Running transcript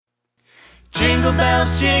Jingle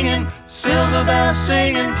bells jinging, silver bells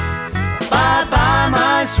singing, bye-bye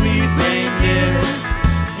my sweet reindeer.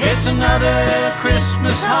 It's another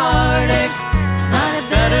Christmas heartache, mighty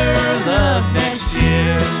better luck next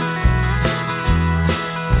year.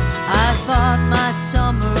 I thought my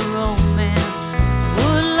summer romance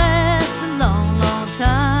would last a long, long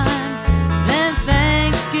time. Then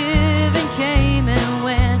Thanksgiving came and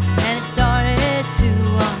went, and it started to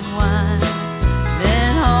unwind.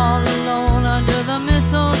 Then all alone under the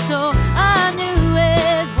mistletoe, I knew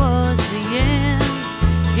it was the end.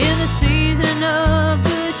 In the season of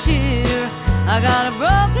good cheer, I got a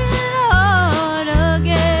broken heart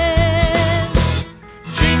again.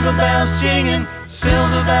 Jingle bells jinging,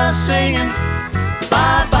 silver bells singing,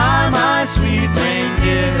 bye-bye my sweet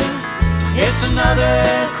reindeer. It's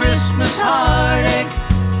another Christmas heartache,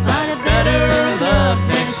 mighty better luck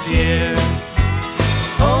next year.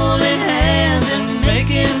 Holding hands and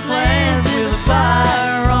making plans with a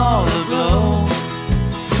fire all aglow,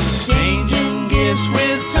 changing gifts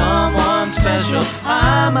with someone special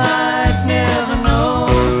I might never know.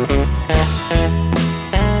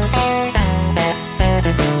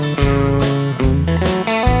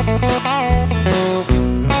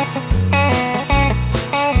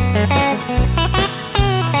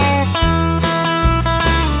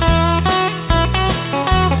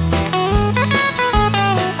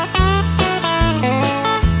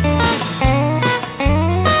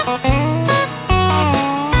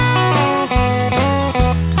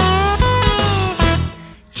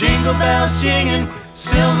 Jingle bells jinging,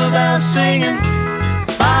 silver bells singing,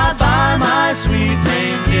 bye-bye my sweet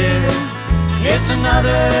reindeer. It's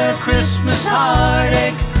another Christmas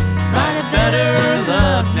heartache, mighty better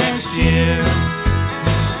luck next year.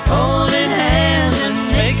 Holding hands and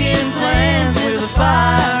making plans with a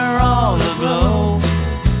fire all aglow,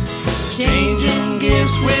 changing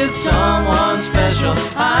gifts with someone special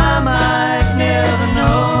I might never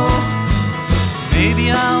know.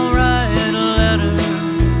 Maybe I'll write a letter,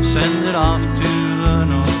 send it off to the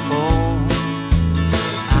North Pole,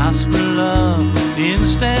 ask for love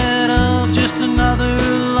instead of just another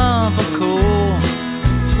lump of coal.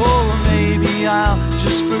 Or maybe I'll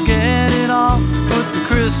just forget it all, put the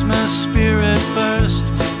Christmas spirit first.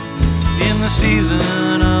 In the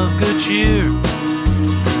season of good cheer,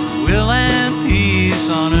 will and peace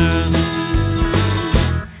on earth.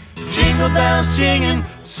 Jingle bells jinging,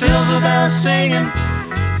 silver bells singing,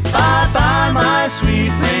 bye-bye my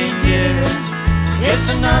sweet reindeer. It's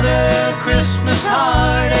another Christmas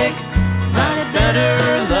heartache, mighty better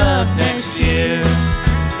luck next year.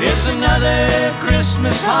 It's another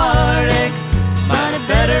Christmas heartache, mighty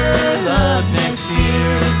better luck next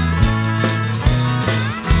year.